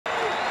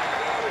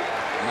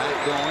Back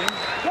going.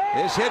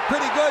 This hit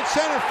pretty good.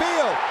 Center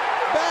field.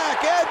 Back.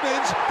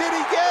 Edmonds. Did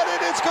he get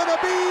it? It's going to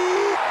be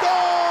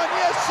gone.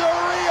 Yes,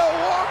 sirree. A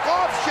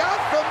walk-off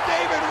shot from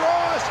David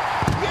Ross.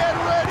 Get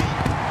ready.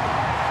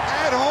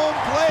 At home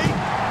plate.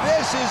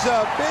 This is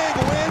a big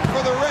win for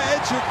the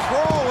Reds, who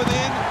crawl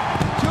within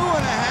 2.5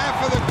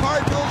 of the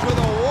Cardinals with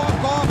a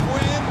walk-off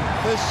win.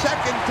 The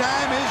second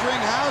time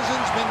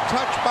Isringhausen's been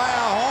touched by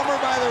a homer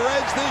by the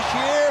Reds this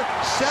year.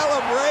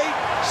 Celebrate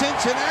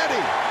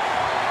Cincinnati.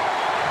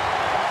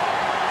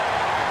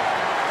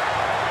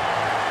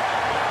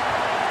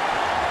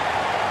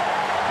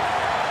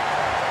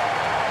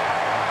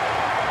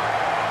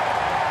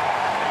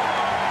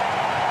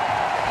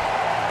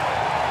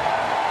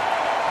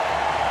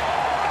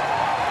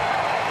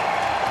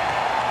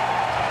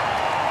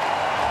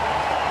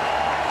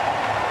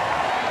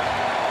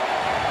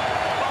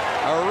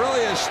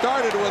 Aurelia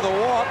started with a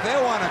walk. They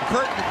want a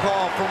curtain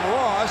call from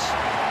Ross.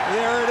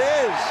 There it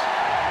is.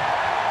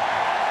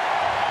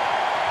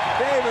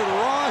 David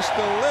Ross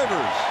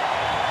delivers.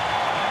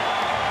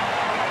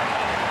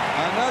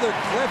 Another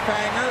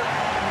cliffhanger.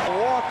 A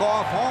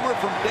walk-off homer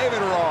from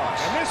David Ross.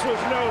 And this was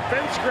no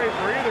fence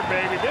scraper either,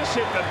 baby. This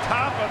hit the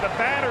top of the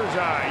batter's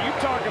eye. You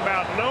talk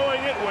about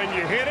knowing it when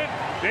you hit it.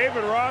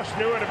 David Ross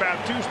knew it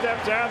about 2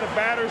 steps out of the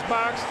batter's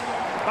box.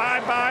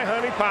 Bye-bye,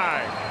 honey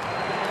pie.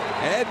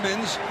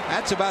 Edmonds,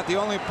 that's about the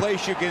only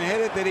place you can hit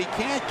it that he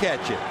can't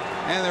catch it.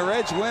 And the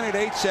Reds win at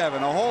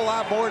 8-7. A whole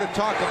lot more to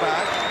talk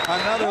about.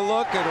 Another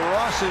look at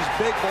Ross's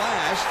big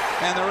blast,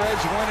 and the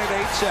Reds win at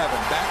 8-7.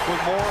 Back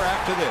with more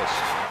after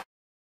this.